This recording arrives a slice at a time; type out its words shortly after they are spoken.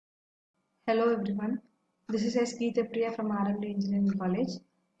Hello everyone, this is Ms.S. Geetha Priya from R.M.D.E. Engineering College.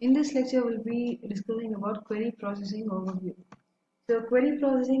 In this lecture, we'll be discussing about query processing overview. So query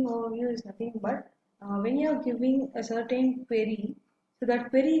processing overview is nothing but when you are giving a certain query, so that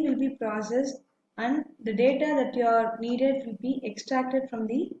query will be processed and the data that you are needed will be extracted from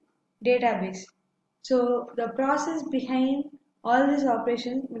the database. So the process behind all this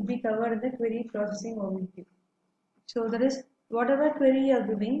operation will be covered in the query processing overview. So that is whatever query you are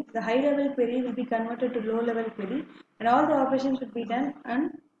giving, the high level query will be converted to low level query and all the operations will be done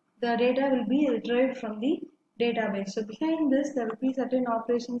and the data will be retrieved from the database. So behind this there will be certain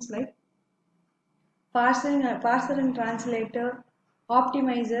operations like parser and translator,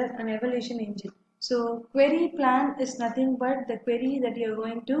 optimizer and evaluation engine. So query plan is nothing but the query that you are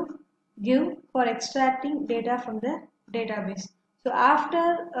going to give for extracting data from the database. So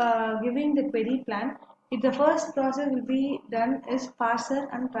after giving the query plan, the first process will be done is parser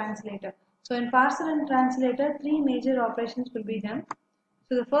and translator. So in parser and translator, three major operations will be done.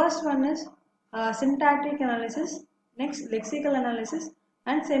 So the first one is syntactic analysis, next lexical analysis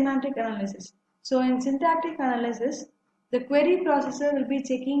and semantic analysis. So in syntactic analysis, the query processor will be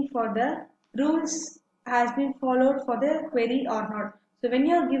checking for the rules has been followed for the query or not. So when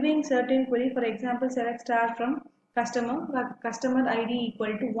you are giving certain query, for example, select star from customer ID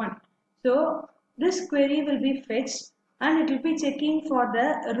equal to 1. So this query will be fetched and it will be checking for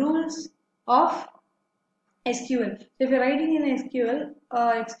the rules of SQL. So if you're writing in SQL,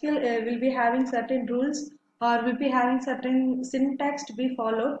 SQL will be having certain rules or will be having certain syntax to be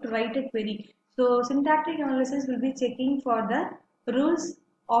followed to write a query. So syntactic analysis will be checking for the rules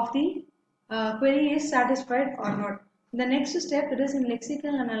of the query is satisfied or not. The next step, that is in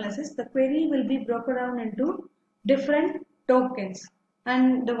lexical analysis, the query will be broken down into different tokens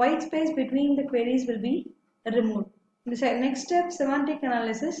and the white space between the queries will be removed. The next step, semantic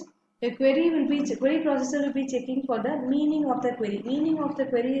analysis. The query processor will be checking for the meaning of the query. Meaning of the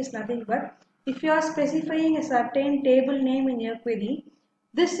query is nothing but if you are specifying a certain table name in your query,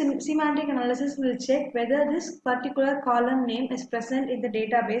 this semantic analysis will check whether this particular column name is present in the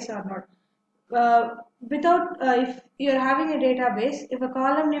database or not. If you are having a database, if a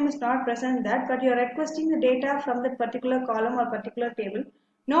column name is not present that, but you are requesting the data from that particular column or particular table,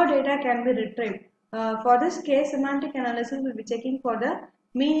 no data can be retrieved. For this case, semantic analysis will be checking for the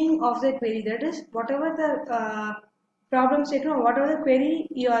meaning of the query. That is, whatever the problem statement or whatever the query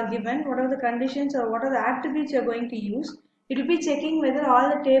you are given, whatever the conditions or what are the attributes you are going to use, it will be checking whether all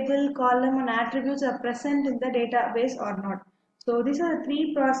the table, column and attributes are present in the database or not. So these are the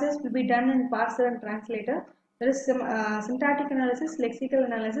three processes will be done in parser and translator. There is some syntactic analysis, lexical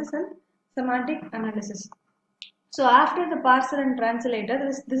analysis and semantic analysis. So after the parser and translator,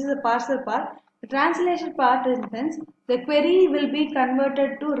 this is the parser part. The translation part is then the query will be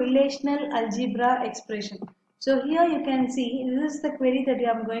converted to relational algebra expression. So here you can see this is the query that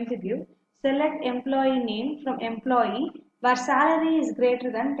I am going to give. Select employee name from employee where salary is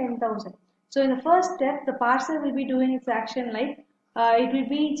greater than 10,000. So in the first step, the parser will be doing its action like it will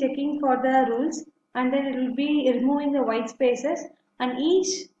be checking for the rules and then it will be removing the white spaces and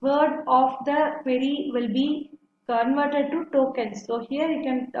each word of the query will be converted to tokens. So here you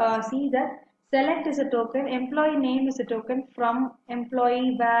can see that select is a token, employee name is a token, from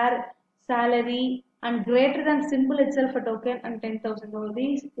employee where salary and greater than symbol itself a token and 10,000. So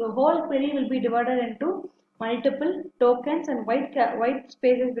the whole query will be divided into multiple tokens and white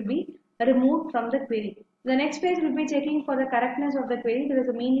spaces will be removed from the query. The next page will be checking for the correctness of the query. There is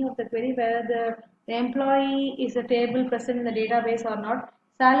a meaning of the query, whether the employee is a table present in the database or not,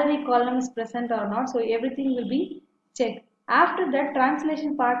 salary column is present or not. So everything will be checked. After that,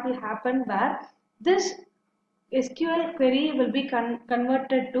 translation part will happen where this SQL query will be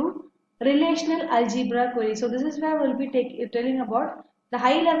converted to relational algebra query. So this is where we'll be telling about the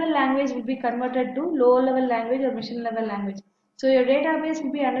high level language will be converted to low level language or machine level language. So your database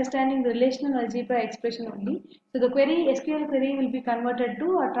will be understanding the relational algebra expression only. So the SQL query will be converted to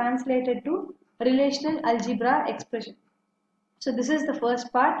or translated to relational algebra expression. So this is the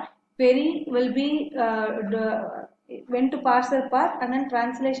first part. Query will be went to parser part and then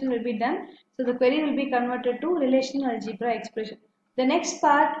translation will be done. So the query will be converted to relational algebra expression. The next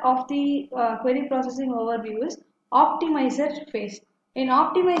part of the query processing overview is optimizer phase. In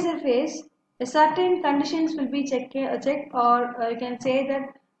optimizer phase, certain conditions will be checked or you can say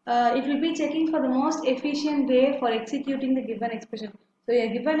that it will be checking for the most efficient way for executing the given expression. So you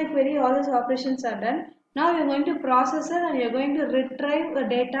are given a query, all those operations are done. Now you are going to process it and you are going to retrieve the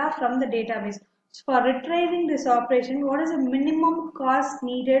data from the database. So for retrieving this operation, what is the minimum cost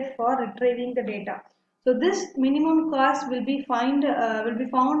needed for retrieving the data? So this minimum cost will be found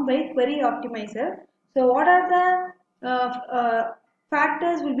by query optimizer. So what are the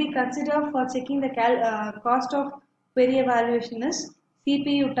factors will be considered for checking the cost of query evaluation is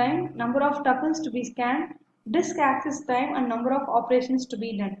CPU time, number of tuples to be scanned, disk access time, and number of operations to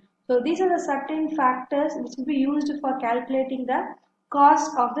be done. So these are the certain factors which will be used for calculating the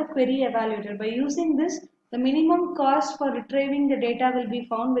cost of the query evaluator. By using this, the minimum cost for retrieving the data will be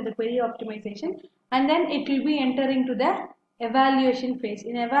found with the query optimization, and then it will be entering to the evaluation phase.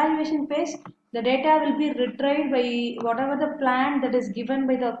 In evaluation phase, the data will be retrieved by whatever the plan that is given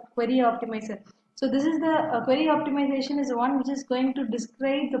by the query optimizer. So this is the query optimization is the one which is going to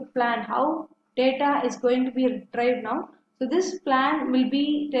describe the plan, how data is going to be retrieved now. So this plan will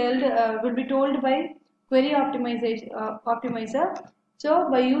be told by query optimizer. So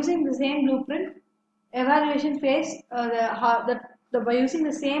by using the same blueprint, evaluation phase, by using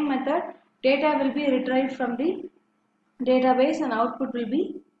the same method, data will be retrieved from the database and output will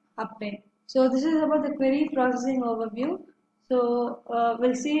be obtained. So this is about the query processing overview. So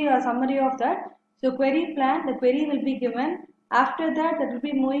we'll see a summary of that. So query plan, the query will be given. After that, that will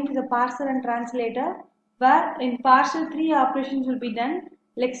be moving to the parser and translator, where in parser 3 operations will be done: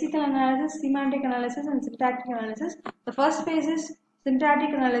 lexical analysis, semantic analysis, and syntactic analysis. The first phase is syntactic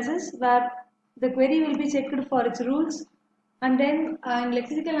analysis, where the query will be checked for its rules, and then in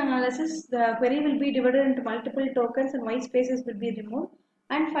lexical analysis, the query will be divided into multiple tokens and white spaces will be removed.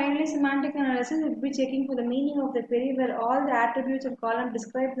 And finally, semantic analysis will be checking for the meaning of the query, where all the attributes and columns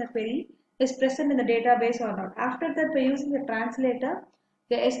described in the query is present in the database or not. After that, by using the translator,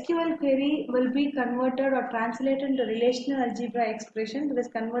 the SQL query will be converted or translated into relational algebra expression, that is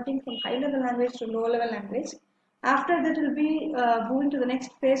converting from high-level language to low-level language. After that, will be moving to the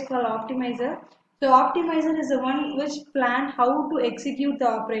next phase called optimizer. So optimizer is the one which plan how to execute the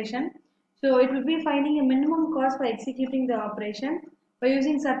operation. So it will be finding a minimum cost for executing the operation by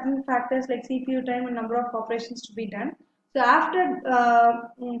using certain factors like CPU time and number of operations to be done. So after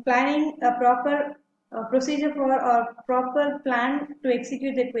planning a proper procedure for a proper plan to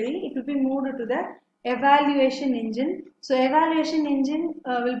execute the query, it will be moved to the evaluation engine. So evaluation engine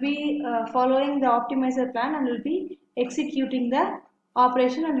will be following the optimizer plan and will be executing the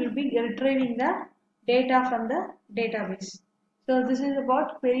operation and will be retrieving the data from the database. So this is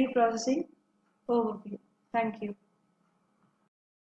about query processing overview. Thank you.